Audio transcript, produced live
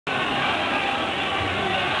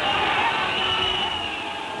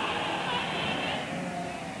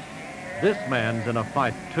This man's in a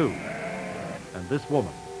fight too, and this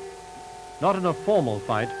woman. Not in a formal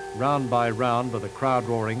fight, round by round with a crowd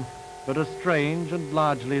roaring, but a strange and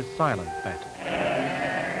largely silent battle.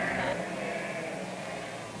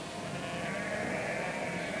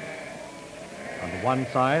 On the one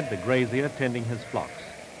side, the grazier tending his flocks.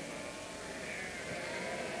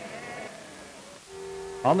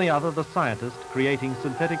 On the other, the scientist creating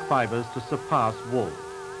synthetic fibers to surpass wool.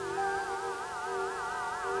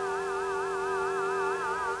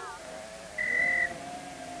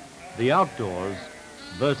 The outdoors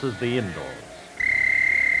versus the indoors.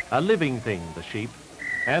 A living thing, the sheep,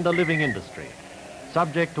 and a living industry,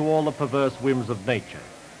 subject to all the perverse whims of nature,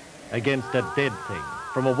 against a dead thing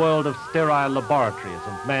from a world of sterile laboratories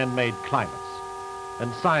and man-made climates,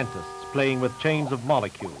 and scientists playing with chains of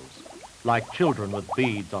molecules, like children with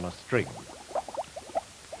beads on a string.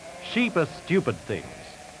 Sheep are stupid things.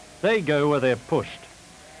 They go where they're pushed.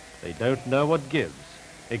 They don't know what gives,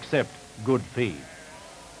 except good feed.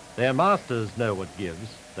 Their masters know what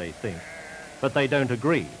gives, they think, but they don't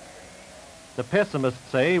agree. The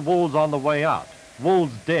pessimists say wool's on the way out,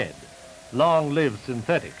 wool's dead, long live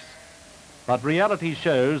synthetics. But reality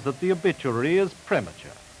shows that the obituary is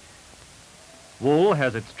premature. Wool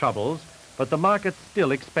has its troubles, but the market's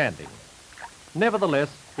still expanding. Nevertheless,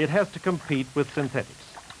 it has to compete with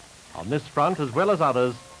synthetics. On this front, as well as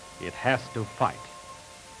others, it has to fight.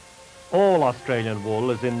 All Australian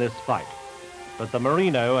wool is in this fight, but the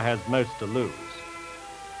Merino has most to lose.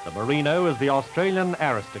 The Merino is the Australian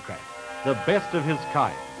Aristocrat, the best of his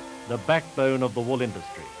kind, the backbone of the wool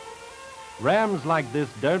industry. Rams like this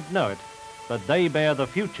don't know it, but they bear the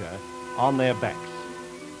future on their backs.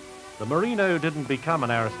 The Merino didn't become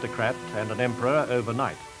an aristocrat and an emperor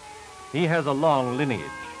overnight. He has a long lineage.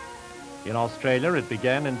 In Australia, it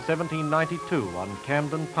began in 1792 on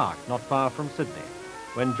Camden Park, not far from Sydney,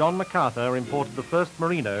 when John MacArthur imported the first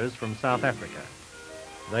Merinos from South Africa.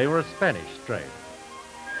 They were a Spanish strain.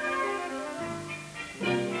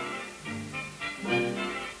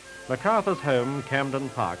 MacArthur's home, Camden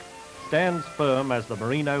Park, stands firm as the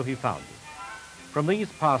Merino he founded. From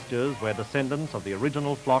these pastures, where descendants of the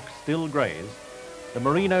original flock still graze, the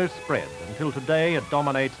Merino spread until today it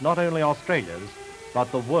dominates not only Australia's, but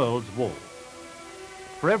the world's wool.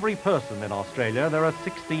 For every person in Australia, there are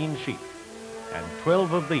 16 sheep, and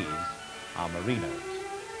 12 of these are Merinos.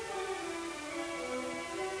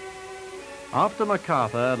 After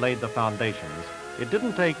MacArthur laid the foundations, it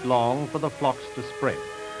didn't take long for the flocks to spread.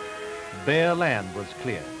 Bare land was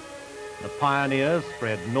cleared. The pioneers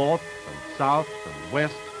spread north and south and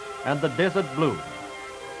west, and the desert bloomed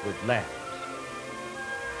with lambs.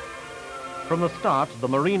 From the start, the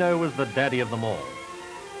Merino was the daddy of them all.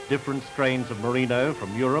 Different strains of Merino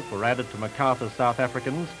from Europe were added to MacArthur's South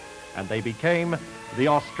Africans, and they became the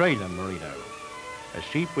Australian Merino, a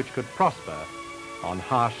sheep which could prosper on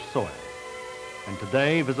harsh soil. And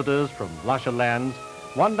today, visitors from lusher lands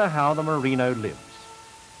wonder how the Merino lives,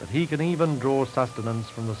 that he can even draw sustenance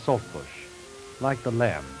from the saltbush, like the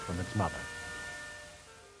lamb from its mother.